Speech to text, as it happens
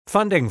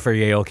Funding for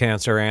Yale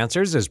Cancer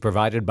Answers is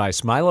provided by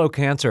Smilow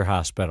Cancer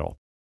Hospital.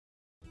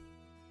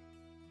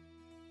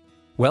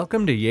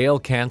 Welcome to Yale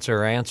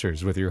Cancer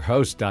Answers with your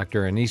host,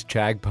 Dr. Anees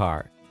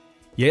Chagpar.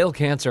 Yale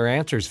Cancer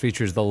Answers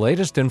features the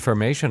latest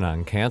information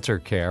on cancer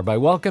care by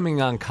welcoming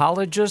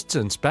oncologists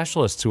and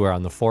specialists who are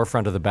on the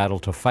forefront of the battle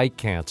to fight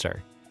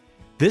cancer.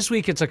 This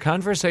week, it's a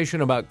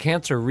conversation about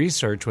cancer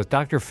research with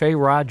Dr. Faye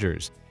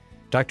Rogers.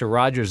 Dr.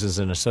 Rogers is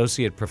an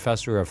associate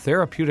professor of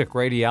therapeutic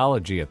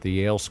radiology at the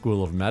Yale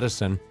School of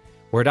Medicine,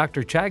 where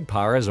Dr.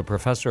 Chagpar is a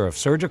professor of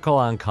surgical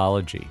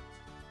oncology.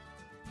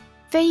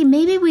 Faye,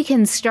 maybe we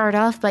can start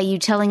off by you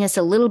telling us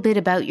a little bit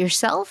about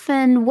yourself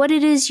and what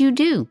it is you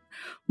do.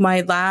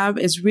 My lab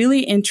is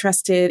really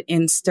interested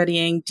in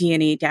studying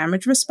DNA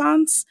damage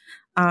response.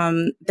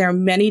 There are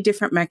many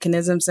different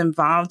mechanisms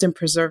involved in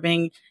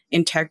preserving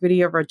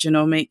integrity of our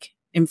genomic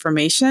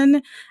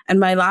information. And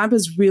my lab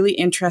is really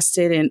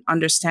interested in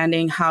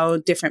understanding how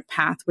different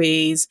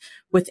pathways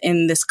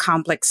within this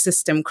complex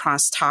system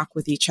crosstalk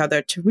with each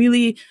other to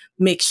really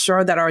make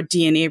sure that our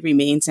DNA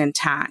remains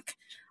intact.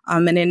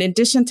 And in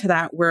addition to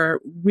that, we're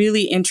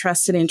really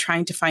interested in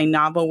trying to find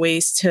novel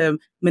ways to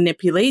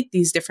manipulate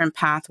these different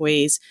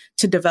pathways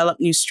to develop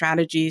new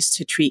strategies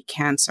to treat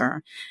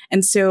cancer.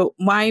 And so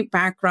my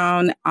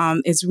background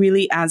is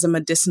really as a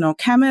medicinal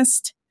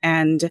chemist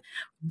and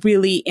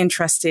really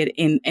interested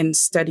in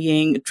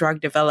studying drug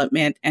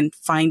development and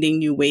finding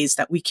new ways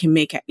that we can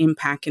make an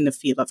impact in the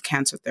field of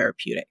cancer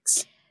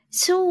therapeutics.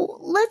 So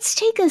let's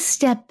take a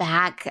step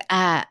back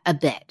a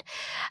bit.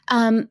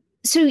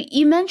 So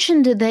you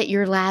mentioned that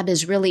your lab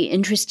is really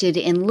interested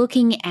in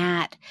looking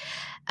at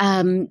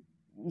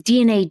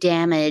DNA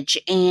damage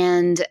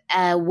and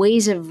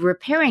ways of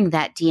repairing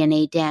that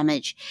DNA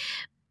damage,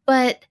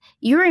 but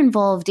you're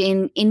involved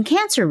in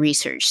cancer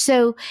research.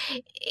 So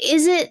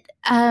is it,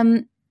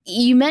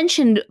 you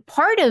mentioned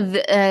part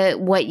of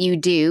what you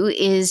do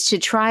is to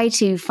try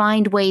to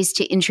find ways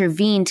to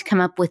intervene to come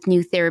up with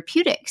new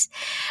therapeutics.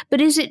 But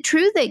is it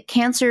true that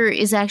cancer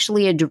is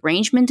actually a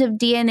derangement of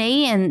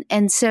DNA?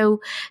 And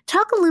so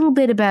talk a little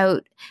bit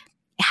about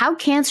how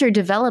cancer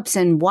develops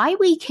and why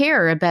we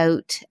care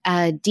about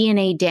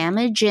DNA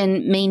damage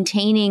and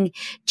maintaining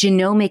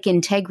genomic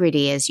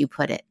integrity, as you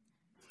put it.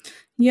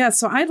 Yeah,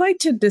 so I like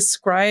to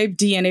describe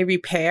DNA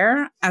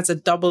repair as a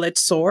double-edged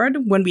sword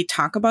when we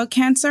talk about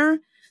cancer.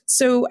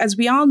 So as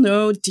we all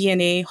know,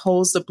 DNA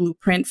holds the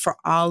blueprint for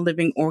all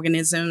living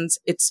organisms.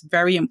 It's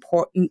very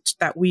important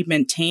that we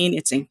maintain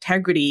its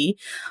integrity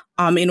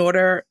in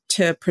order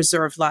to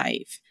preserve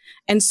life.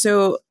 And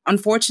so,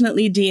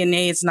 unfortunately,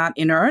 DNA is not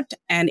inert,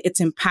 and it's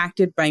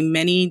impacted by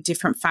many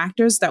different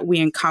factors that we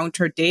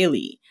encounter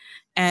daily.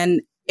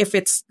 And if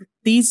it's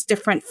these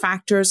different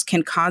factors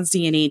can cause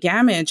DNA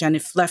damage, and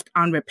if left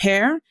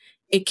unrepaired,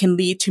 it can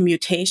lead to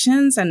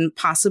mutations and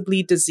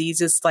possibly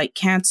diseases like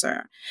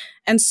cancer.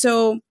 And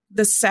so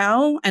the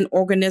cell and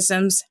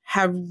organisms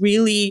have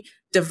really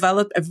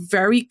developed a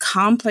very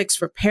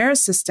complex repair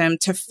system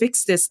to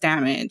fix this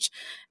damage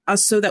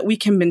so that we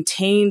can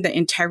maintain the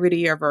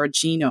integrity of our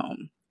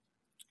genome.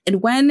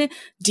 And when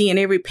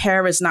DNA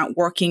repair is not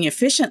working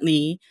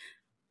efficiently,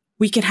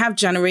 we can have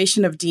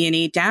generation of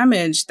DNA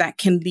damage that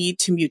can lead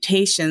to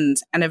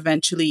mutations and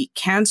eventually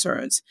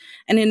cancers.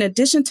 And in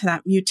addition to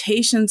that,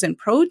 mutations in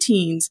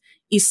proteins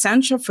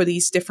essential for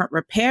these different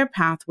repair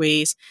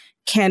pathways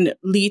can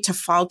lead to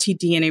faulty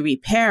DNA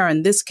repair,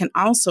 and this can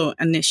also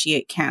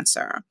initiate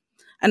cancer.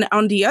 And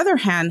on the other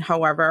hand,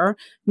 however,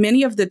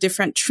 many of the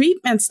different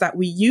treatments that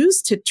we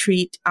use to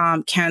treat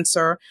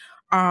cancer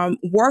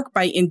work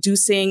by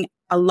inducing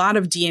a lot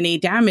of DNA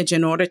damage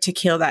in order to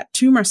kill that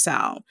tumor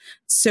cell.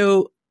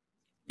 So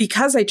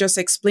because I just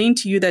explained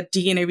to you that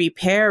DNA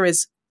repair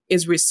is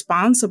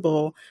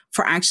responsible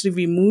for actually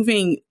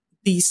removing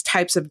these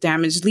types of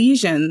damaged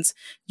lesions,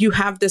 you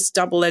have this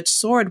double-edged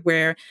sword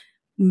where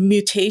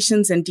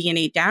mutations in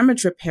DNA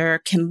damage repair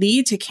can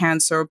lead to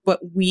cancer, but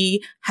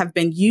we have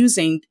been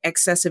using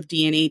excessive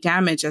DNA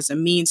damage as a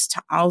means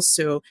to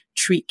also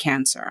treat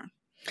cancer.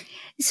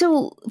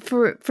 So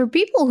for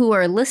people who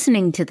are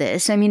listening to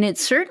this, I mean, it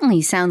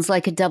certainly sounds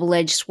like a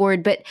double-edged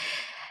sword, but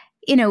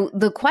you know,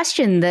 the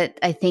question that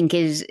I think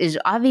is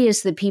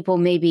obvious that people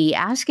may be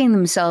asking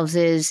themselves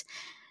is,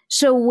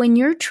 so when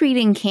you're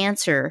treating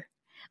cancer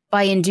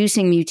by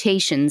inducing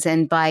mutations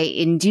and by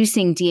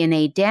inducing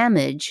DNA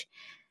damage,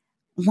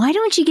 why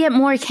don't you get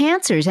more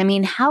cancers? I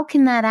mean, how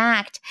can that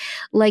act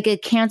like a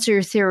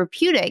cancer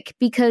therapeutic?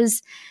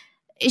 Because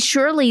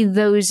surely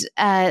those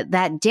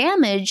that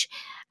damage,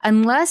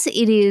 unless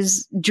it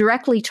is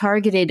directly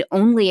targeted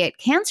only at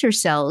cancer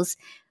cells,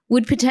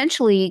 would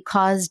potentially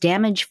cause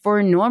damage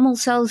for normal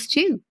cells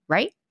too,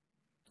 right?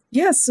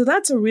 Yes, so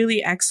that's a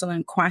really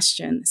excellent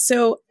question.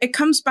 So it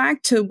comes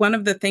back to one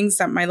of the things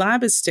that my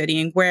lab is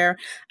studying, where,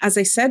 as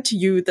I said to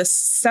you, the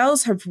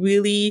cells have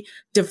really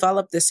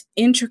developed this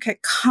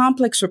intricate,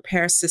 complex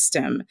repair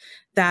system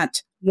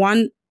that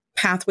one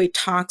pathway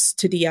talks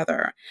to the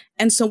other.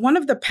 And so one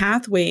of the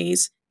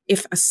pathways,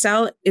 if a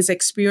cell is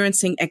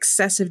experiencing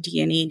excessive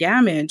DNA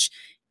damage,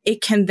 it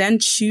can then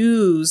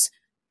choose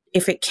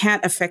if it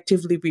can't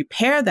effectively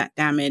repair that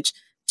damage,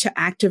 to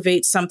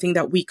activate something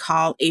that we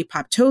call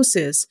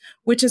apoptosis,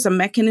 which is a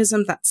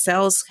mechanism that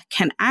cells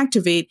can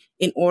activate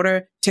in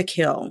order to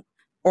kill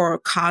or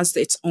cause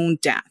its own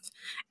death.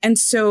 And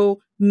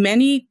so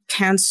many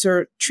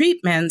cancer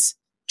treatments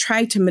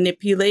try to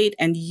manipulate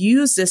and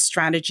use this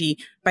strategy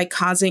by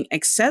causing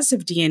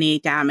excessive DNA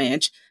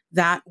damage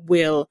that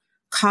will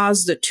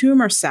cause the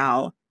tumor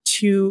cell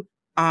to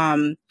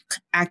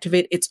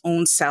activate its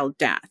own cell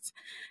death.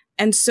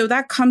 And so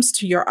that comes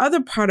to your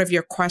other part of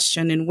your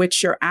question, in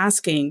which you're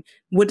asking,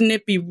 wouldn't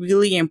it be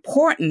really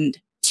important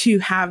to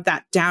have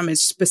that damage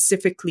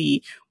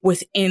specifically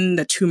within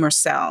the tumor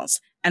cells?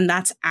 And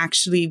that's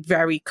actually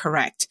very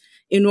correct.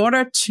 In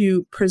order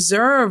to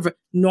preserve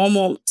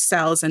normal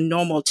cells and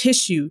normal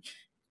tissue,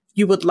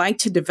 you would like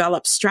to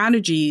develop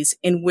strategies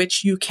in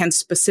which you can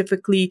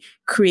specifically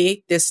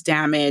create this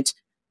damage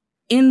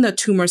in the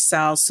tumor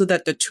cells so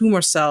that the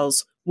tumor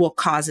cells will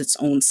cause its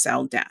own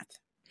cell death.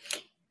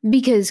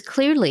 Because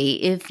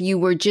clearly, if you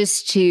were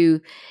just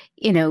to,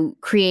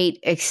 create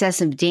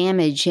excessive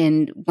damage,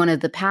 and one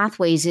of the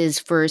pathways is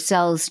for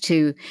cells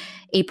to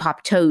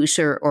apoptose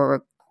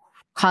or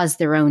cause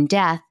their own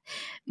death,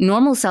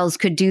 normal cells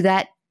could do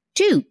that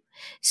too.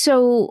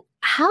 So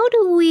how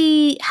do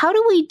we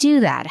do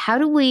that? How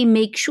do we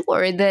make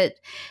sure that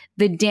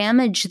the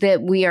damage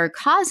that we are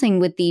causing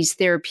with these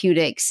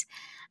therapeutics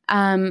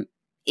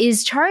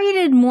is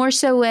targeted more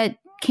so at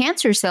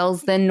cancer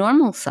cells than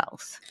normal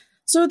cells?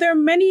 So there are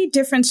many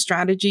different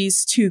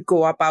strategies to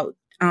go about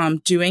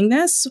doing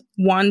this.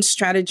 One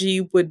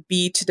strategy would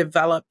be to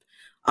develop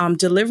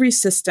delivery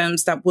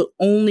systems that will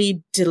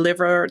only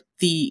deliver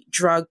the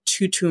drug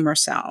to tumor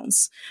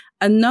cells.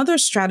 Another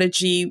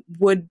strategy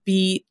would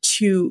be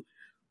to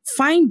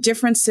find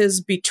differences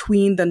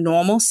between the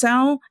normal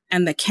cell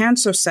and the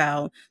cancer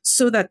cell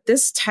so that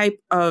this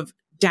type of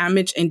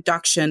damage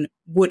induction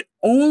would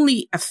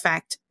only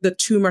affect the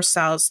tumor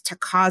cells to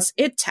cause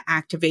it to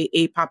activate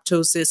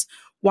apoptosis,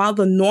 while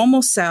the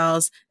normal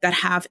cells that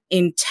have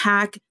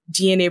intact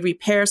DNA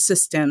repair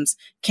systems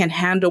can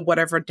handle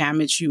whatever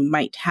damage you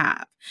might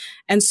have.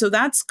 And so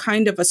that's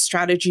kind of a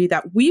strategy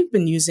that we've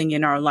been using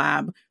in our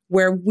lab,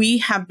 where we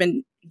have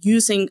been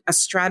using a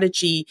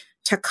strategy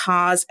to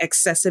cause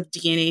excessive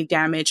DNA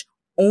damage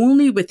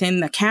only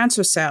within the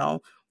cancer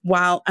cell,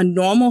 while a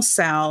normal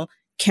cell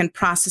can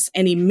process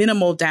any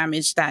minimal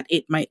damage that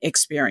it might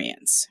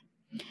experience.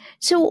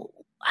 So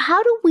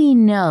how do we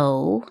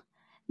know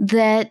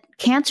that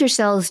cancer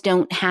cells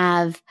don't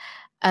have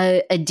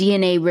a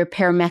DNA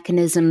repair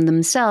mechanism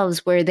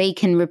themselves where they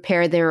can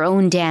repair their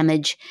own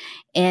damage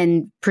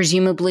and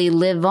presumably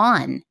live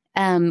on?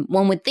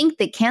 One would think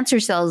that cancer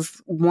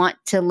cells want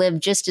to live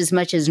just as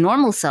much as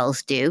normal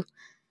cells do.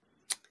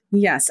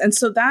 Yes. And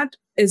so that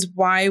is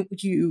why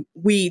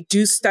we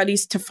do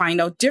studies to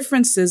find out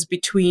differences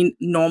between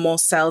normal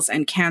cells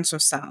and cancer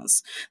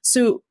cells.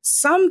 So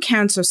some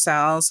cancer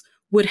cells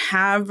would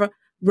have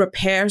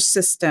repair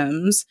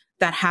systems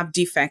that have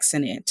defects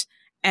in it.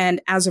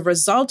 And as a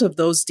result of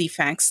those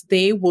defects,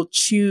 they will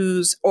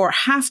choose or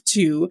have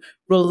to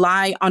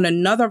rely on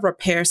another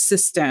repair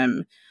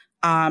system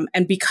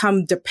and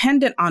become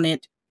dependent on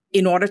it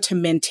in order to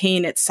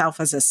maintain itself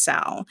as a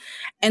cell.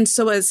 And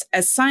so as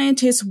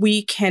scientists,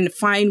 we can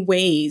find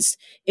ways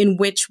in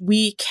which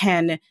we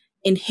can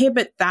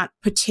inhibit that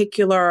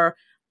particular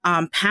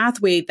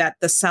pathway that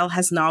the cell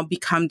has now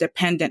become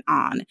dependent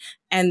on.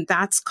 And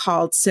that's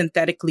called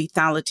synthetic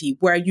lethality,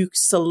 where you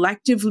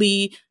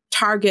selectively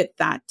target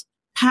that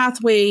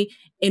pathway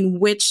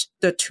in which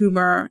the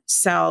tumor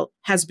cell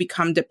has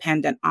become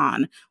dependent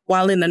on.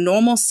 While in a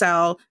normal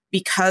cell,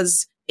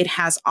 because it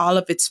has all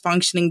of its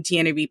functioning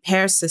DNA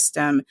repair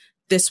system,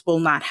 this will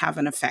not have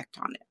an effect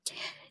on it.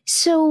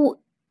 So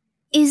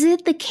is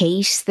it the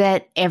case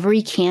that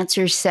every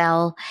cancer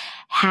cell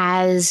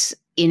has,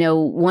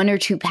 one or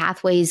two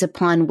pathways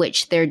upon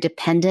which they're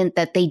dependent,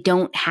 that they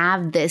don't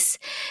have this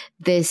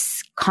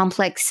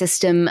complex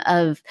system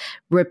of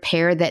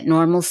repair that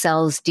normal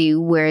cells do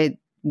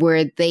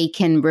where they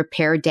can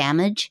repair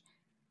damage?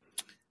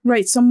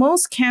 Right. So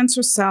most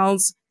cancer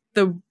cells,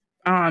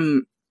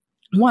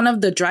 one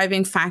of the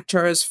driving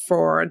factors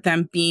for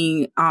them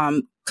being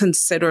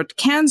considered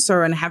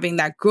cancer and having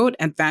that growth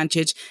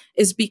advantage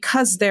is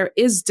because there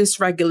is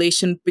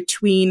dysregulation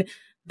between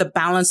the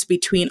balance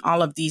between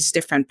all of these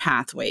different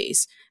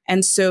pathways.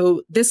 And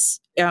so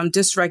this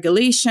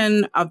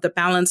dysregulation of the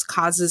balance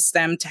causes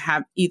them to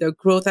have either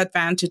growth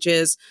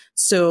advantages,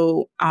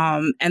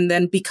 and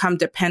then become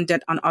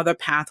dependent on other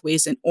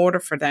pathways in order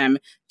for them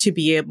to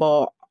be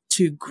able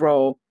to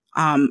grow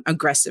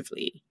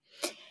aggressively.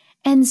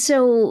 And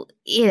so,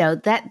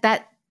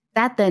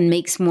 that then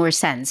makes more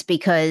sense,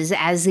 because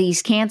as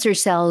these cancer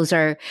cells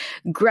are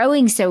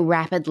growing so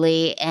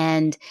rapidly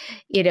and,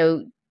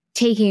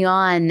 taking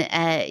on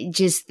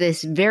just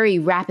this very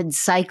rapid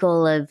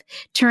cycle of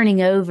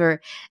turning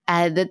over,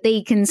 that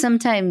they can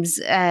sometimes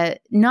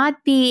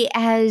not be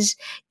as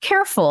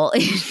careful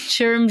in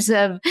terms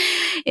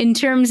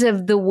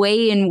of the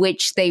way in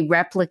which they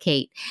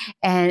replicate,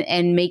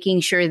 and making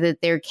sure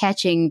that they're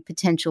catching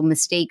potential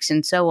mistakes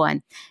and so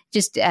on.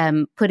 Just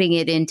putting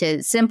it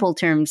into simple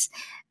terms.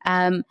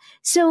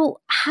 So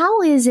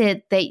how is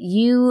it that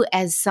you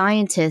as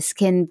scientists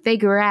can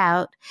figure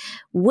out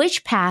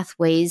which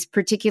pathways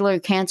particular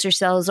cancer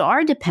cells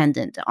are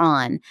dependent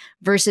on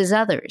versus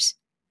others?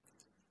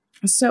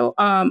 So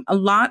a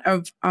lot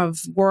of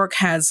work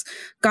has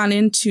gone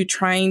into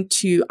trying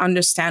to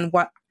understand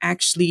what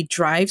actually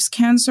drives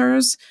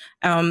cancers.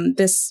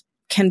 This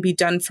can be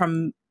done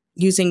from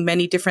using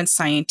many different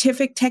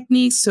scientific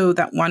techniques so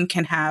that one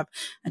can have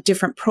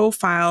different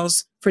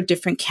profiles for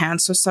different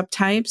cancer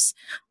subtypes.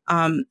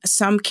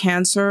 Some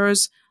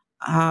cancers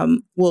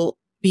will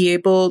be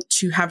able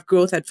to have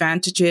growth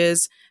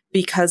advantages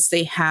because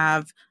they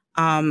have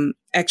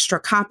extra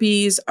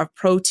copies of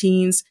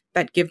proteins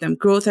that give them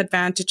growth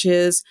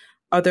advantages.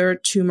 Other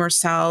tumor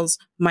cells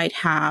might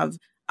have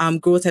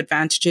growth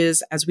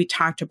advantages, as we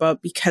talked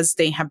about, because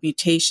they have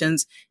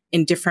mutations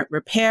in different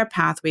repair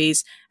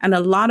pathways. And a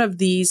lot of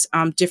these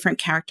different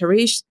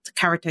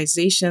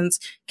characterizations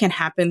can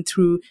happen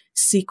through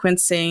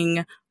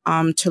sequencing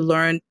to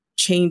learn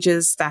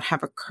changes that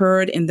have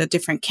occurred in the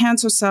different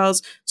cancer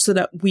cells so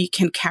that we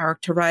can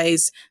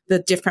characterize the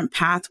different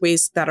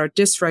pathways that are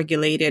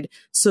dysregulated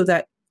so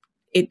that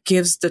it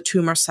gives the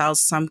tumor cells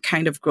some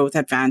kind of growth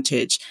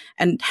advantage.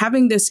 And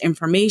having this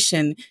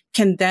information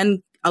can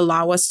then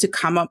allow us to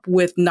come up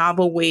with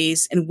novel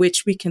ways in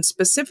which we can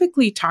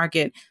specifically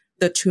target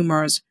the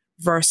tumors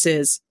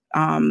versus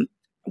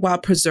while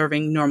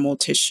preserving normal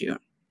tissue.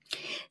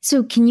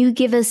 So can you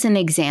give us an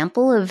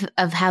example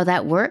of how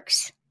that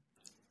works?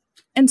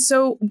 And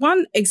so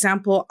one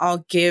example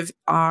I'll give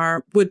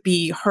would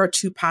be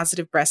HER2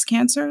 positive breast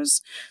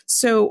cancers.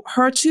 So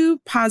HER2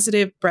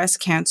 positive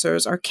breast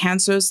cancers are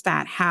cancers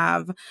that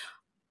have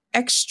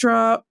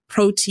extra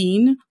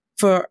protein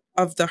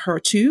of the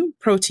HER2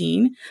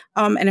 protein.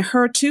 And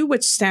HER2,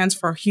 which stands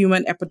for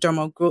human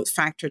epidermal growth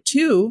factor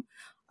 2,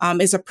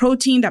 is a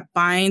protein that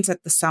binds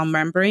at the cell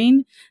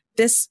membrane.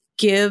 This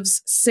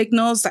gives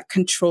signals that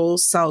control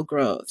cell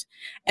growth.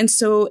 And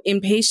so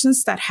in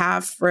patients that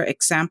have, for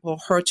example,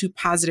 HER2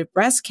 positive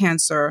breast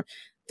cancer,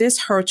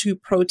 this HER2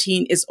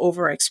 protein is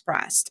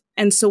overexpressed.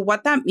 And so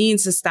what that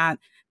means is that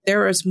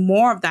there is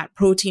more of that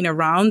protein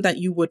around that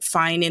you would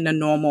find in a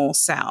normal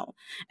cell.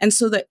 And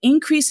so the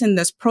increase in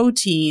this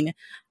protein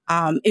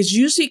is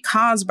usually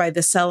caused by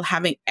the cell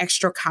having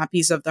extra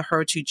copies of the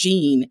HER2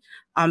 gene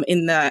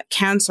in the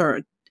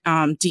cancer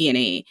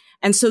DNA.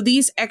 And so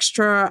these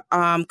extra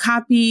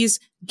copies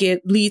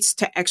leads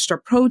to extra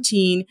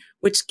protein,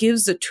 which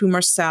gives the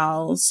tumor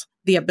cells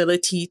the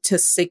ability to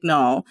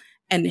signal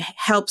and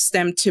helps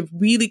them to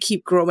really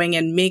keep growing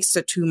and makes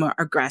the tumor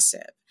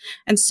aggressive.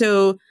 And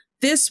so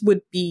this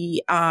would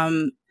be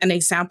an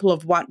example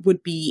of what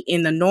would be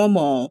in the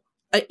normal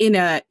in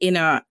a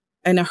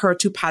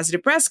HER2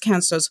 positive breast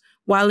cancers,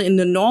 while in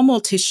the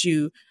normal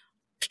tissue,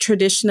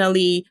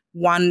 traditionally,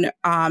 one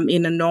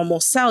in a normal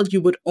cell, you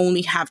would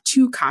only have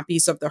 2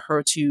 copies of the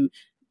HER2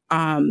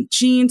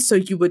 gene. So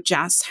you would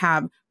just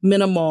have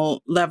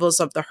minimal levels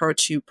of the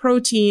HER2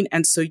 protein.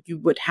 And so you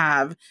would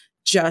have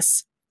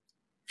just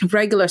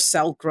regular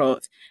cell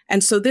growth.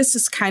 And so this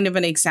is kind of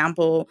an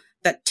example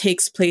that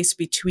takes place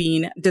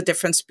between the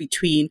difference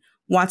between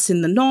what's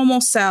in the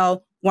normal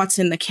cell, what's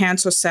in the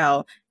cancer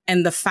cell,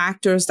 and the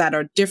factors that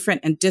are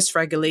different and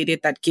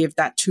dysregulated that give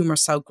that tumor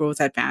cell growth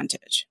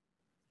advantage.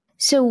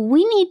 So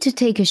we need to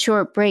take a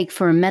short break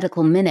for a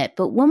medical minute,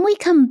 but when we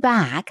come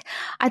back,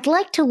 I'd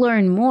like to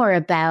learn more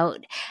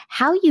about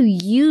how you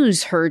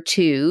use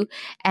HER2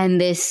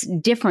 and this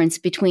difference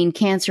between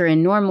cancer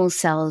and normal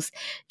cells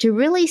to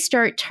really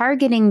start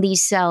targeting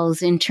these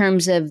cells in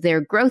terms of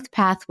their growth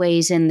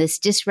pathways and this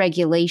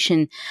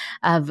dysregulation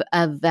of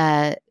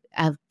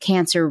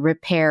cancer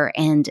repair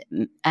and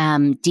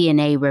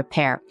DNA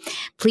repair.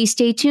 Please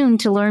stay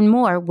tuned to learn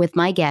more with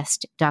my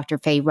guest, Dr.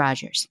 Faye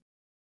Rogers.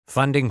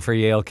 Funding for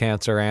Yale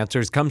Cancer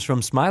Answers comes from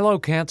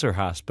Smilow Cancer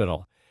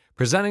Hospital,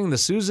 presenting the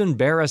Susan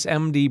Barras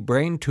MD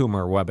Brain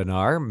Tumor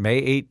webinar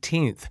May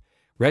 18th.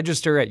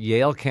 Register at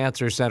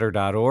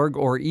yalecancercenter.org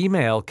or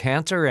email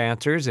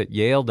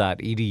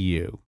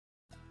canceranswers@yale.edu.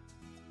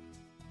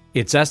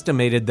 It's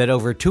estimated that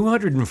over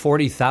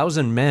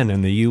 240,000 men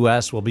in the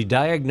U.S. will be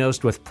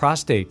diagnosed with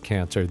prostate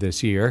cancer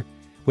this year,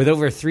 with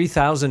over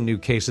 3,000 new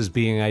cases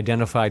being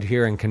identified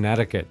here in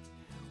Connecticut.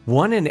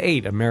 1 in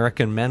 8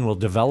 American men will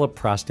develop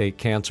prostate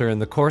cancer in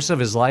the course of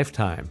his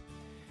lifetime.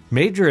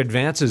 Major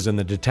advances in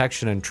the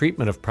detection and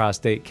treatment of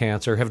prostate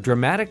cancer have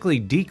dramatically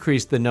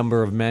decreased the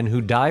number of men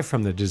who die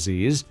from the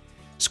disease.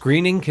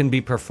 Screening can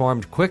be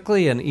performed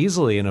quickly and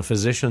easily in a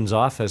physician's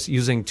office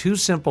using 2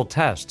 simple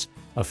tests,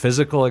 a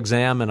physical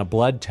exam and a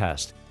blood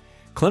test.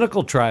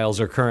 Clinical trials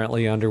are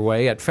currently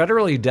underway at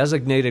federally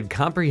designated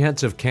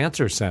comprehensive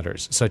cancer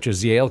centers, such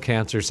as Yale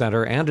Cancer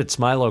Center and at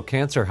Smilow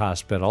Cancer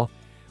Hospital,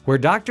 where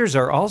doctors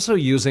are also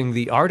using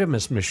the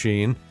Artemis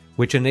machine,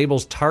 which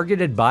enables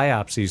targeted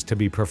biopsies to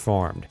be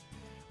performed.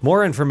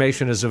 More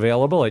information is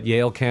available at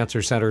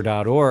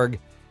yalecancercenter.org.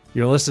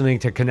 You're listening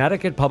to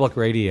Connecticut Public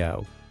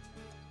Radio.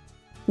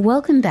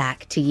 Welcome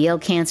back to Yale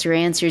Cancer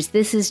Answers.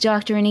 This is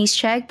Dr. Anees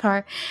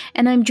Chagpar,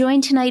 and I'm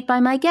joined tonight by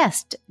my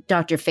guest,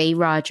 Dr. Faye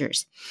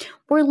Rogers.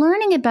 We're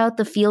learning about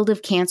the field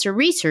of cancer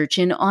research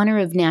in honor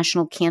of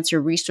National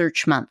Cancer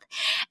Research Month.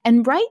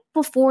 And right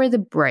before the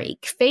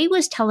break, Faye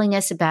was telling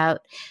us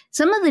about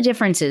some of the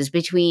differences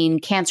between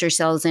cancer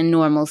cells and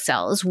normal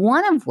cells,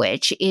 one of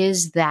which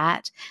is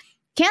that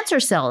cancer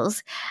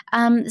cells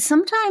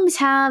sometimes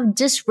have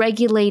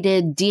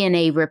dysregulated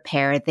DNA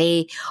repair.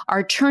 They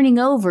are turning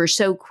over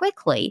so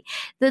quickly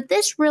that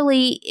this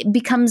really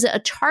becomes a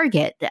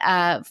target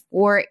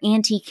for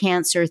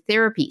anti-cancer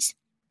therapies.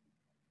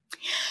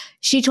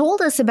 She told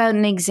us about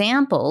an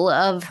example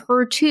of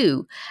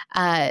HER2,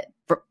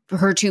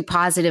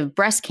 HER2-positive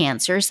breast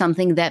cancer,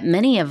 something that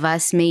many of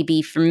us may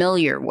be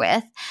familiar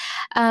with,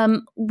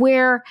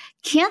 where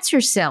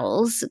cancer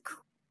cells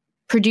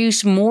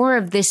produce more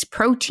of this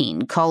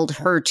protein called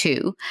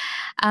HER2,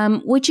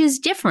 which is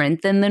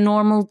different than the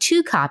normal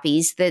 2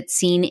 copies that's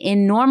seen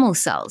in normal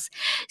cells.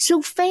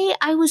 So, Faye,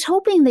 I was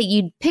hoping that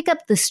you'd pick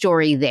up the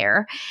story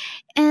there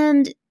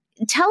and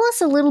tell us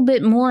a little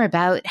bit more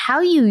about how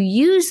you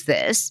use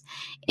this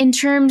in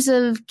terms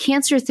of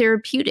cancer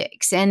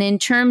therapeutics and in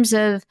terms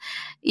of,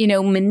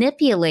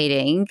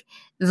 manipulating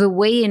the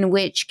way in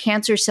which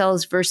cancer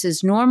cells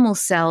versus normal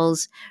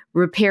cells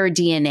repair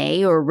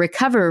DNA or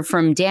recover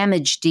from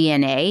damaged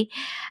DNA,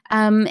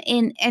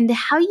 and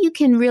how you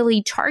can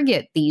really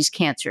target these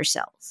cancer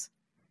cells.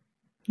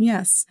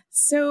 Yes.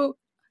 So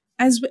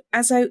as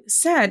I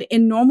said,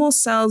 in normal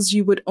cells,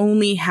 you would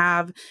only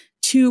have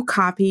 2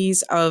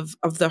 copies of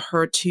the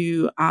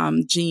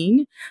HER2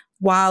 gene,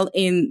 while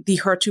in the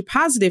HER2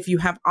 positive, you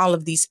have all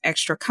of these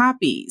extra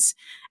copies.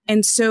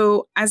 And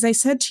so, as I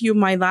said to you,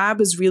 my lab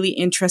is really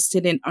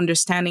interested in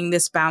understanding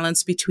this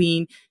balance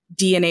between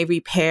DNA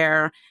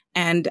repair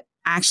and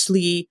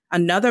actually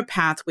another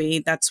pathway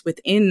that's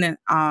within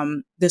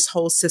this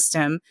whole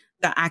system,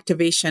 the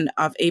activation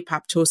of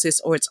apoptosis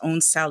or its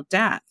own cell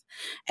death.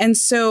 And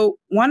so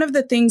one of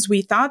the things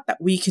we thought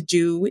that we could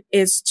do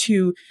is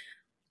to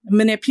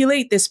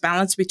manipulate this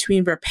balance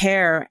between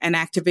repair and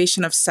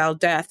activation of cell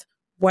death,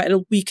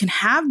 while we can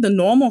have the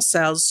normal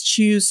cells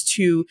choose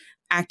to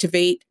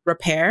activate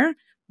repair,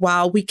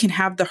 while we can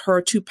have the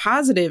HER2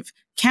 positive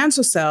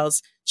cancer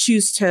cells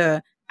choose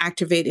to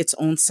activate its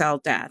own cell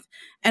death.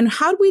 And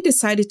how we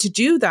decided to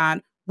do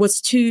that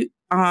was to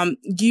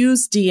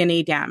use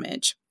DNA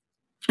damage.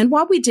 And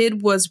what we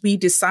did was we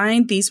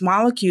designed these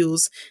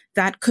molecules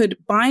that could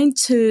bind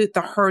to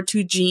the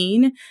HER2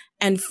 gene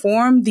and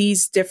form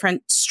these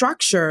different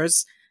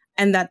structures,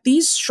 and that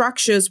these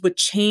structures would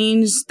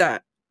change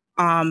the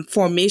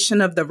formation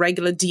of the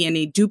regular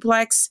DNA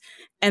duplex,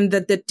 and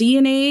that the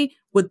DNA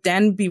would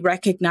then be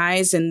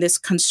recognized in this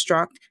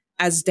construct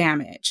as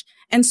damage.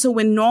 And so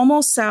in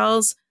normal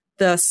cells,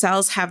 the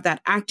cells have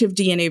that active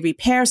DNA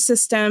repair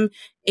system.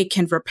 It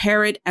can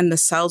repair it and the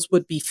cells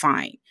would be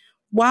fine.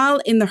 While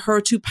in the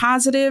HER2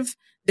 positive,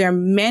 there are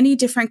many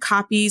different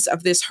copies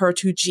of this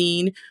HER2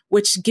 gene,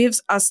 which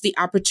gives us the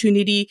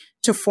opportunity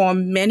to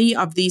form many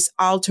of these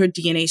altered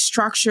DNA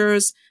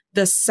structures.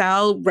 The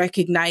cell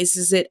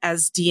recognizes it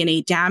as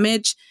DNA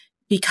damage.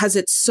 Because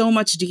it's so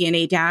much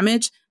DNA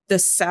damage, the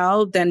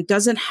cell then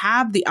doesn't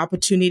have the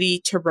opportunity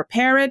to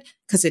repair it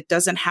because it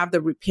doesn't have the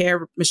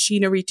repair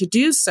machinery to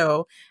do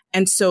so.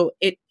 And so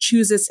it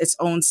chooses its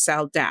own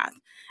cell death.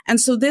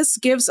 And so this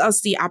gives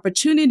us the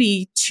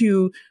opportunity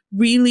to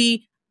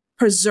really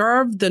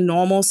preserve the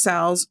normal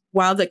cells,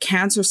 while the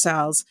cancer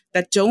cells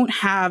that don't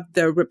have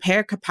the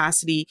repair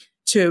capacity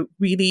to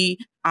really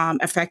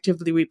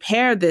effectively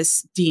repair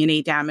this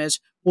DNA damage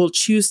will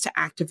choose to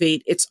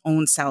activate its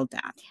own cell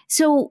death.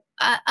 So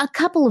a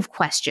couple of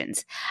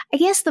questions. I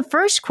guess the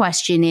first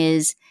question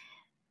is,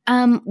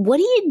 what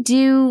do you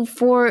do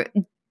for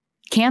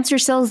cancer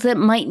cells that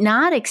might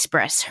not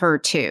express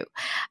HER2?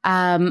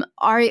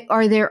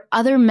 Are there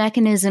other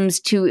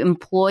mechanisms to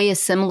employ a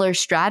similar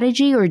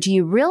strategy, or do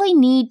you really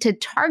need to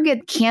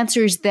target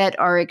cancers that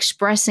are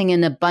expressing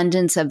an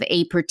abundance of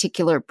a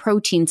particular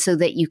protein so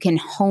that you can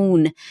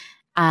hone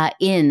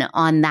in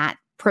on that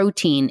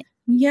protein?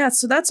 Yeah,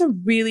 so that's a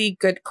really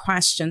good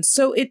question.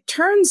 So it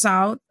turns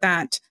out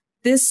that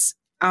this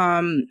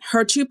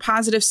HER2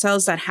 positive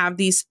cells that have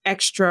these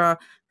extra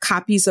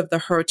copies of the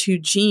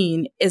HER2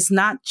 gene is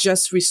not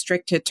just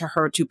restricted to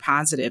HER2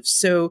 positive.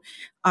 So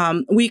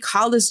we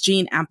call this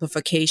gene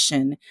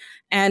amplification.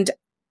 And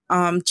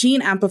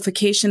gene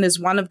amplification is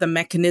one of the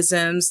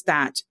mechanisms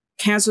that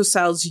cancer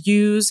cells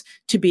use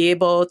to be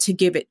able to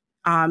give it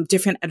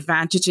different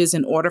advantages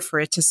in order for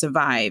it to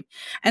survive.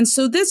 And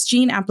so this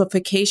gene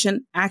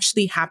amplification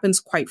actually happens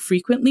quite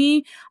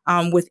frequently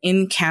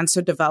within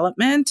cancer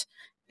development.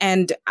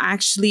 And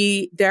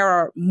actually, there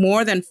are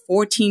more than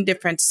 14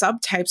 different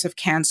subtypes of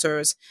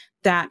cancers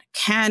that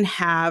can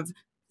have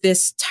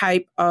this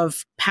type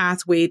of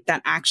pathway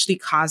that actually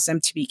cause them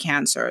to be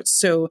cancers.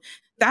 So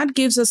that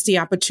gives us the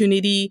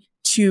opportunity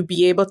to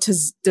be able to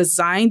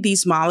design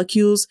these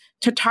molecules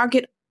to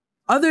target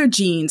other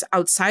genes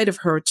outside of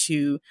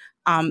HER2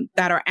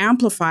 that are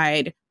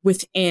amplified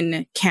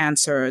within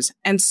cancers.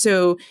 And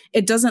so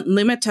it doesn't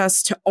limit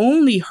us to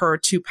only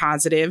HER2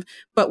 positive,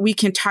 but we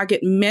can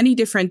target many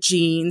different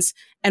genes.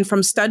 And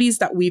from studies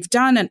that we've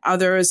done and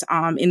others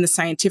in the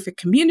scientific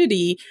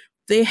community,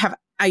 they have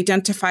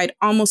identified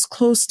almost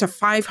close to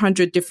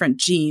 500 different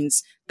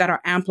genes that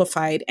are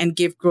amplified and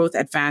give growth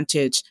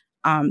advantage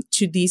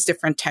to these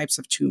different types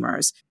of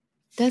tumors.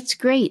 That's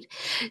great.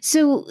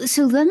 So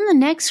then the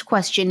next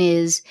question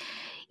is,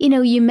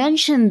 you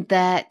mentioned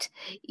that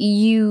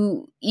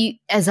you,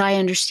 as I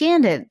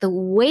understand it, the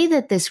way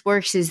that this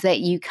works is that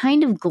you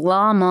kind of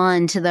glom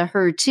on to the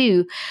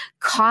HER2,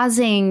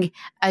 causing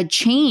a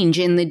change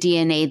in the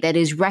DNA that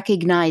is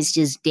recognized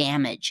as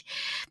damage.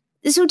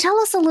 So tell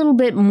us a little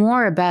bit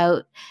more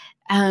about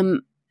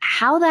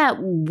how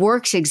that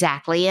works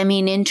exactly. I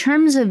mean, in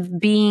terms of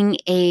being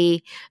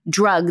a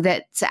drug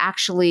that's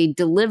actually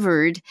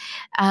delivered,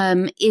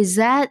 is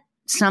that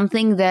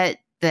something that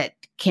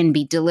can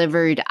be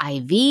delivered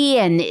IV?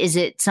 And is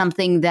it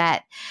something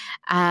that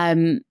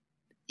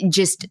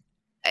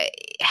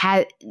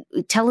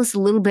tell us a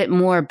little bit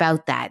more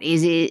about that?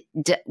 Is it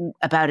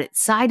about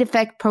its side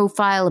effect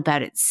profile,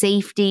 about its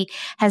safety?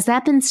 Has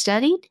that been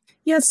studied?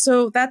 Yes,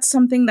 so that's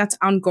something that's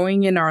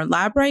ongoing in our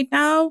lab right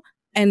now.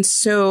 And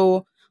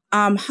so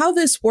how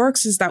this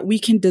works is that we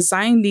can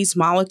design these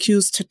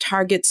molecules to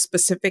target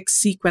specific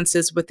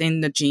sequences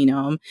within the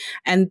genome.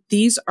 And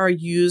these are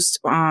used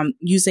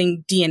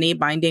using DNA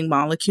binding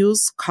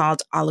molecules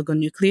called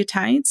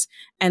oligonucleotides.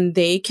 And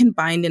they can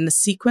bind in a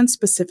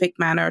sequence-specific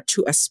manner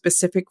to a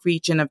specific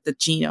region of the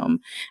genome.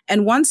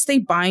 And once they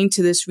bind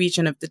to this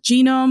region of the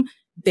genome,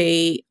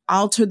 they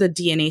alter the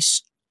DNA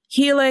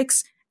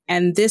helix.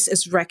 And this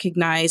is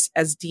recognized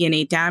as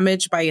DNA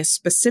damage by a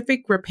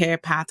specific repair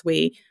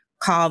pathway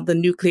called the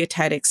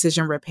nucleotide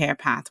excision repair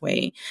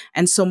pathway.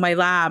 And so my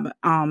lab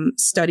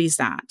studies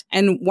that.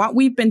 And what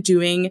we've been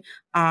doing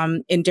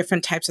in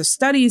different types of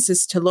studies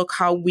is to look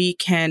how we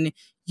can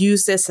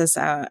use this as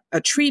a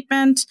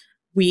treatment.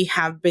 We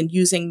have been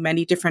using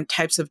many different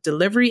types of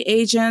delivery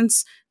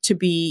agents to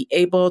be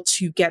able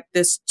to get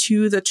this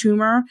to the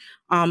tumor,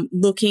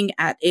 looking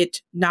at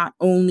it not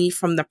only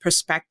from the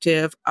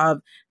perspective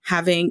of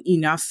having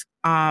enough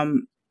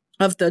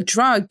of the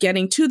drug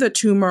getting to the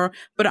tumor,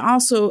 but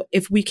also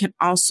if we can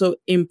also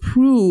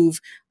improve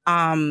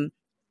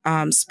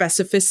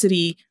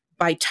specificity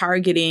by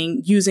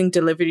targeting using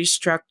delivery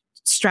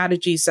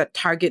strategies that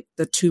target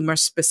the tumor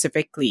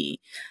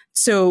specifically.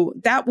 So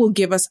that will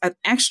give us an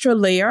extra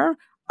layer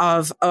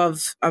of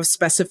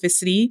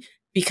specificity,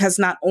 because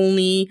not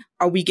only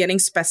are we getting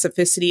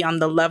specificity on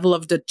the level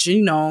of the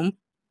genome,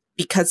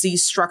 because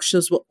these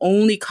structures will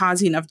only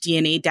cause enough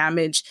DNA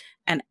damage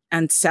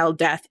and cell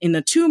death in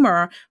the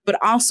tumor,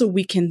 but also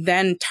we can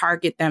then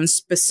target them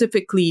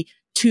specifically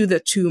to the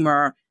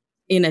tumor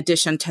in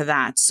addition to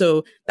that.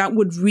 So that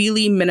would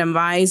really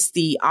minimize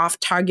the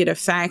off-target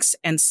effects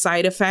and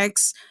side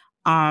effects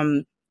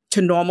to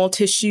normal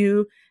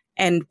tissue,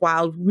 and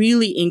while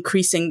really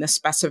increasing the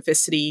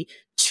specificity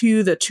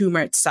to the tumor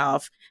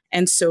itself.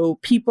 And so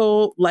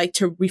people like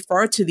to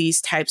refer to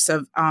these types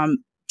of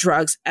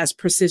drugs as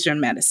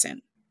precision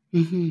medicine.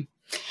 Mm-hmm.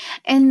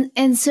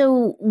 And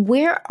so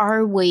where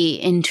are we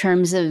in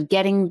terms of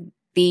getting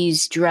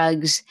these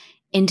drugs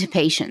into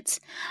patients?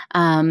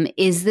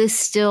 Is this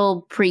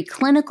still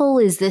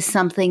preclinical? Is this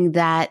something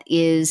that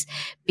is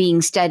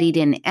being studied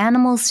in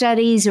animal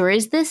studies, or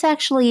is this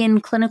actually in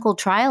clinical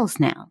trials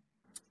now?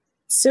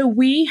 So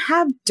we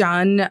have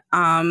done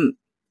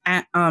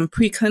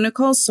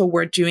preclinical. So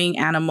we're doing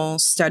animal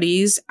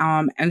studies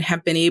and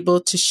have been able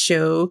to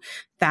show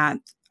that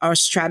our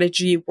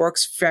strategy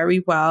works very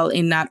well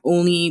in not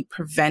only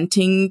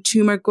preventing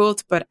tumor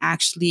growth, but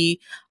actually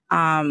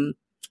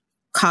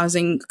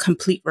causing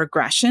complete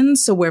regression.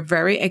 So we're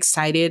very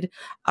excited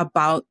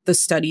about the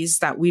studies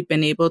that we've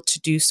been able to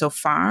do so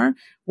far.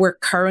 We're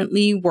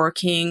currently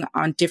working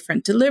on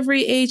different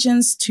delivery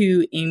agents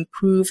to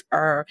improve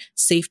our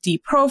safety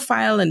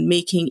profile and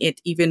making it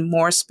even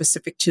more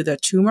specific to the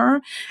tumor,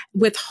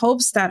 with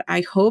hopes that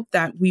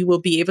we will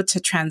be able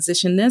to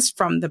transition this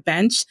from the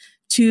bench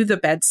to the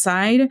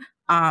bedside,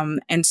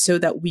 and so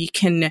that we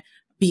can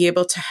be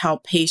able to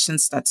help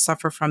patients that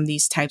suffer from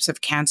these types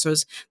of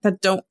cancers that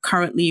don't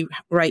currently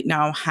right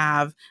now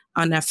have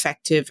an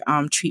effective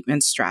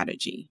treatment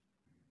strategy.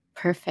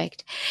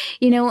 Perfect.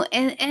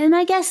 And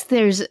I guess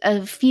there's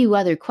a few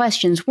other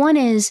questions. One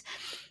is,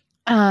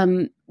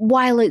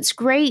 while it's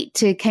great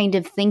to kind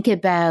of think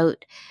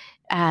about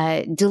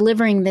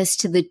delivering this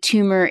to the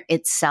tumor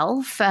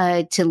itself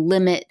to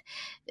limit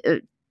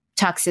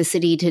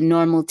toxicity to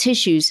normal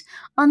tissues,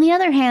 on the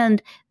other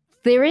hand,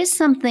 there is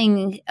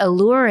something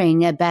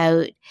alluring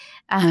about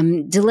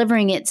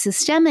delivering it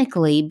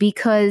systemically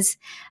because,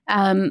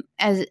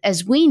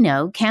 as we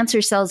know,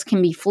 cancer cells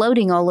can be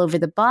floating all over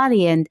the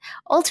body, and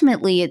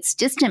ultimately it's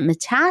distant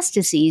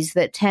metastases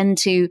that tend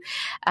to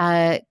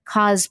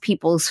cause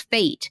people's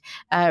fate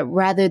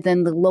rather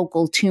than the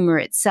local tumor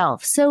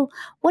itself. So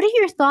what are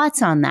your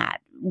thoughts on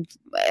that,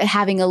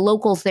 having a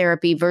local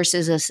therapy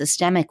versus a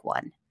systemic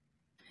one?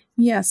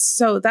 Yes,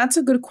 so that's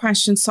a good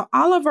question. So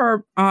all of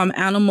our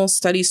animal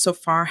studies so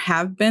far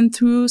have been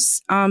through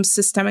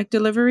systemic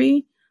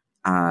delivery.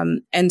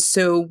 And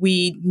so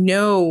we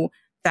know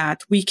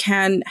that we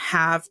can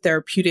have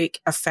therapeutic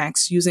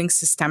effects using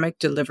systemic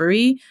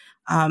delivery.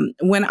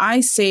 When I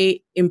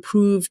say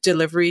improve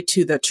delivery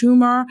to the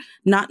tumor,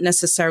 not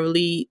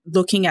necessarily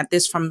looking at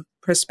this from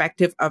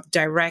perspective of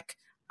direct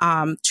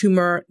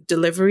tumor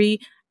delivery,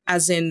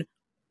 as in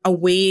a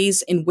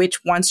ways in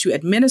which once you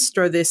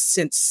administer this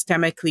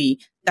systemically,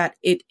 that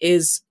it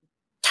is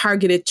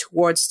targeted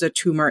towards the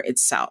tumor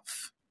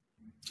itself.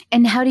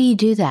 And how do you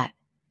do that?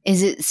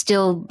 Is it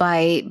still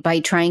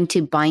by trying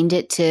to bind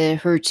it to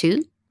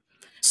HER2?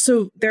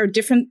 So there are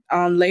different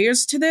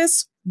layers to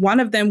this. One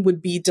of them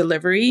would be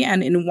delivery.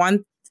 And in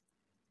one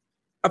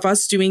of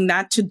us doing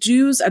that, to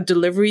use a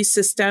delivery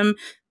system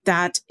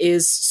that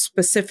is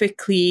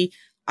specifically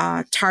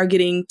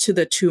targeting to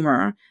the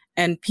tumor.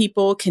 And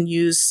people can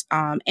use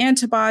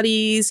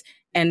antibodies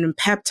and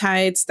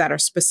peptides that are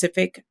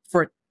specific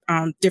for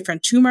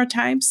different tumor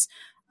types.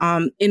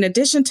 In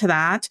addition to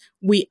that,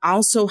 we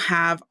also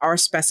have our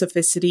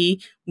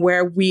specificity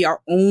where we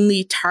are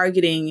only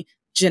targeting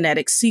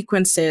genetic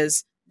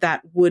sequences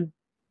that would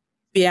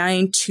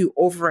bind to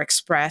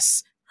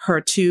overexpress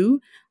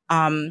HER2.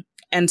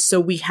 And so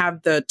we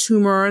have the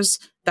tumors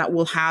that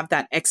will have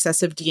that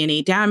excessive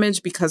DNA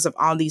damage because of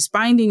all these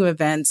binding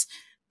events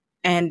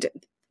and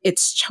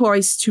its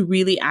choice to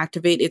really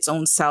activate its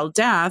own cell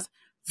death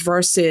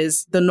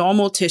versus the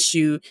normal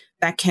tissue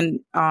that can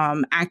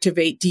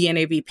activate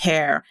DNA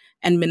repair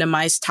and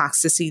minimize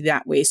toxicity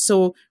that way.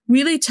 So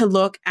really to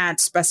look at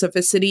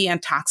specificity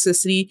and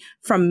toxicity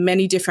from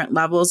many different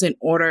levels in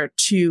order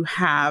to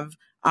have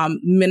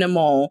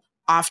minimal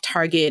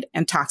off-target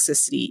and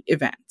toxicity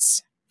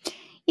events.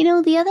 You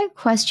know, the other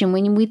question,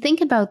 when we think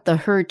about the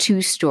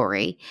HER2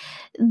 story,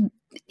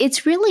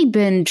 it's really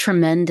been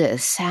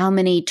tremendous how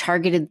many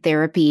targeted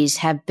therapies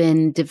have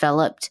been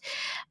developed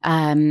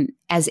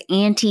as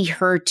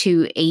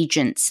anti-HER2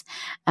 agents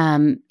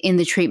in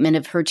the treatment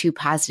of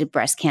HER2-positive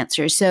breast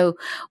cancer. So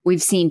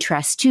we've seen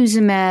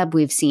trastuzumab,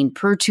 we've seen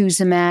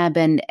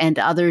pertuzumab, and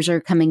others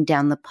are coming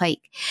down the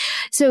pike.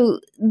 So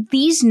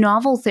these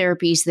novel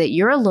therapies that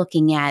you're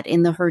looking at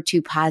in the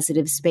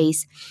HER2-positive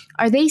space,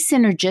 are they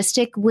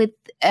synergistic with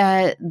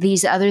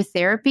these other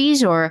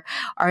therapies, or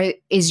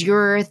is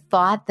your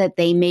thought that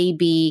they may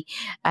be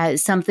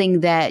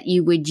something that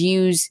you would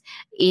use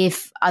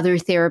if other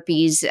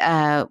therapies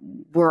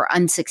were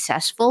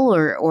unsuccessful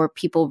or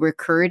people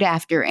recurred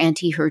after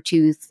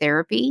anti-HER2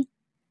 therapy?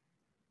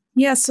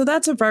 Yeah, so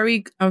that's a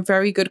very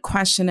good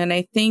question. And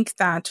I think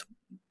that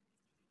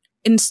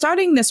in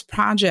starting this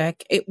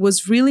project, it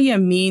was really a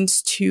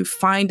means to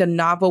find a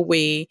novel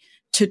way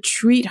to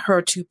treat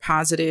HER2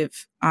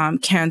 positive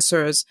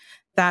cancers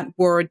that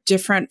were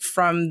different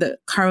from the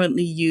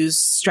currently used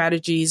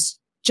strategies,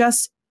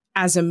 just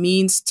as a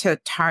means to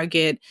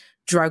target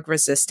drug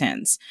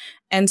resistance.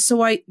 And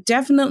so I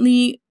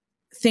definitely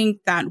think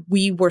that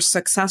we were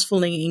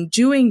successful in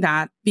doing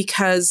that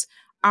because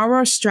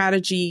our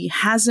strategy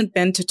hasn't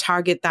been to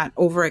target that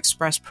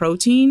overexpressed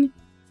protein.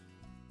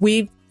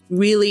 We've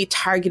really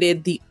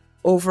targeted the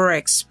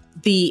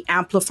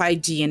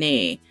amplified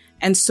DNA.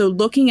 And so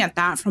looking at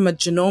that from a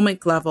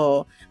genomic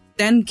level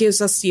then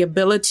gives us the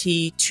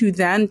ability to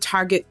then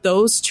target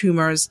those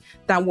tumors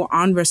that were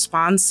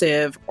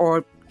unresponsive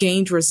or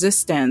gained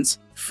resistance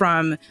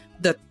from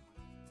the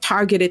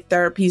targeted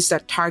therapies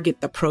that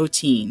target the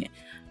protein.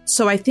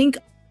 So I think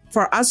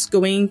for us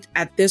going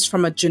at this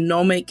from a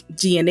genomic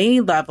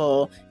DNA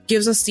level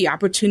gives us the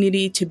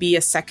opportunity to be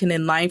a second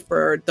in line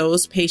for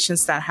those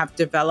patients that have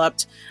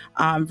developed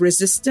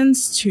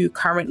resistance to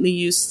currently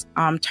used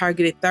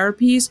targeted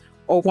therapies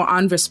or were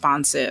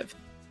unresponsive.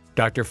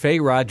 Dr. Faye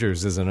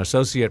Rogers is an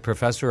associate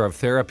professor of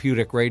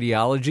therapeutic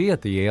radiology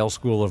at the Yale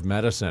School of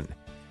Medicine.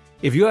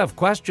 If you have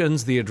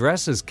questions, the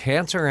address is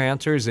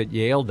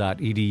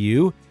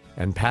canceranswers@yale.edu,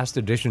 and past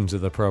editions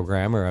of the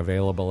program are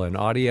available in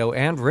audio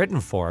and written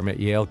form at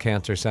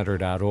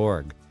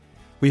yalecancercenter.org.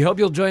 We hope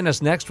you'll join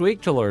us next week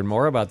to learn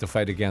more about the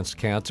fight against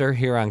cancer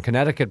here on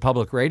Connecticut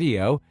Public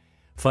Radio.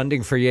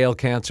 Funding for Yale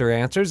Cancer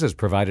Answers is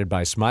provided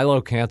by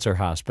Smilow Cancer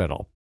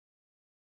Hospital.